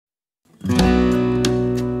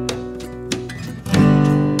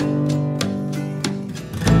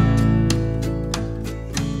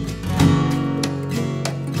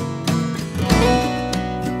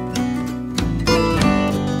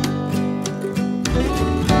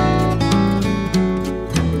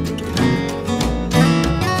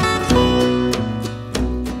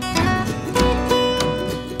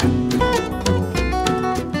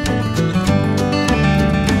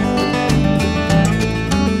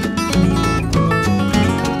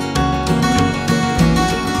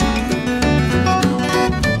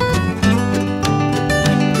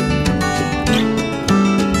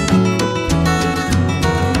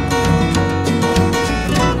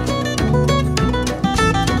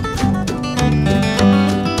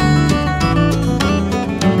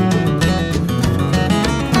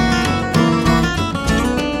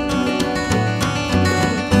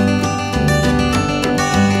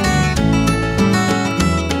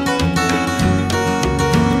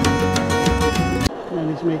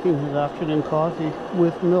Making his afternoon coffee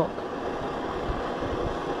with milk.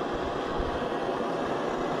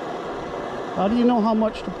 How do you know how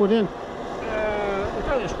much to put in?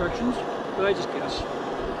 Without instructions, but I just guess.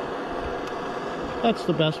 That's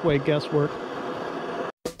the best way, guesswork.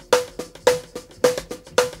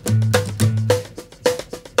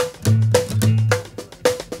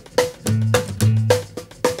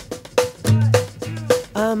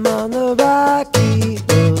 I'm on the rocky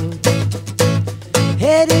road,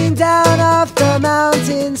 heading down off the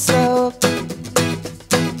mountain slope,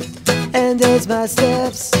 and as my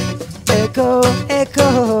steps echo,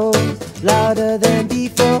 echo, louder than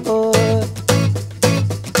before,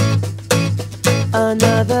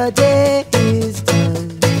 another day is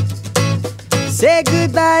done. Say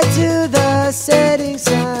goodbye to the setting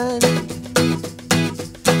sun.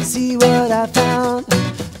 See what I found,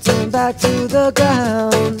 turn back to the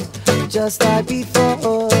ground, just like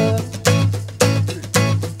before.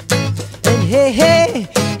 Hey, hey,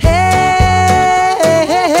 hey, hey,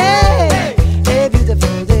 hey, hey,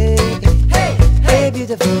 beautiful day, hey, hey,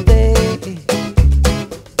 beautiful day,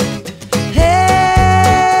 hey,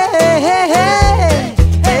 hey, hey,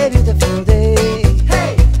 hey, beautiful day,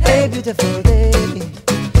 hey, hey, beautiful day.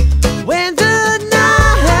 When the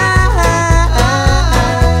night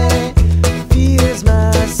feels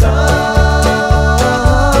my soul,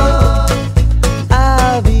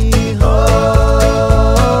 I'll be home.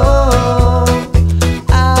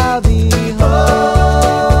 I'll be home,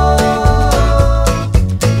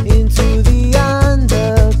 into the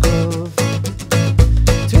undergrowth,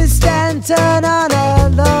 twist and turn on a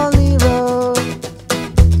lonely road.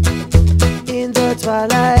 In the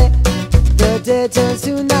twilight, the day turns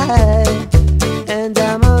to night, and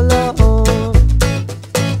I'm alone.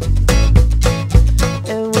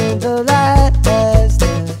 And when the light has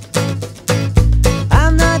left,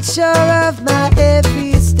 I'm not sure of my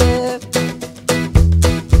every step.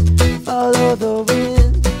 Follow the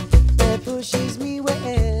wind that pushes me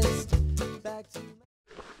west, back to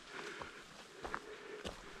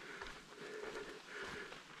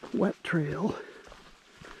Wet trail,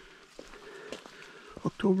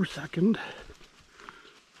 October 2nd,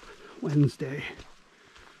 Wednesday,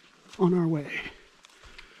 on our way.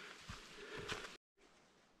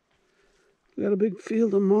 We got a big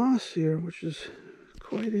field of moss here, which is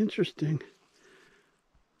quite interesting.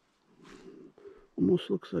 Almost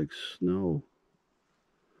looks like snow.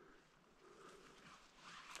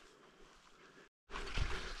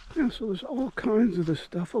 Yeah, so there's all kinds of this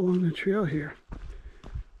stuff along the trail here.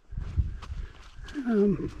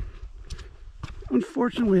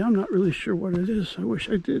 Unfortunately, I'm not really sure what it is. I wish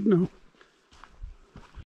I did know.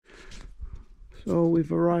 So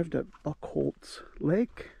we've arrived at Buckholtz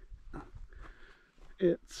Lake.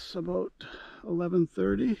 It's about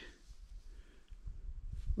 11:30,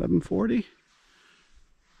 11:40.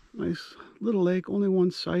 Nice little lake, only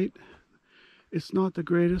one site. It's not the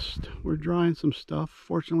greatest. We're drying some stuff.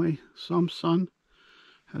 Fortunately, some sun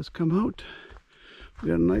has come out. We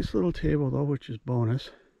got a nice little table though, which is bonus.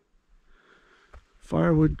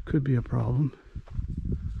 Firewood could be a problem.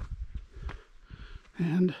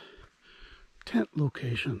 And tent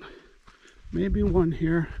location. Maybe one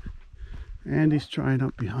here. Andy's trying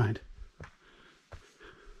up behind.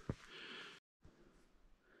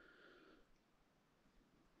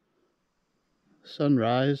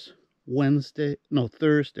 Sunrise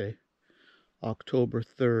Thursday, October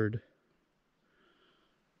 3rd.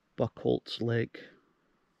 Buckholtz Lake,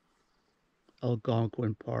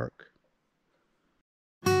 Algonquin Park.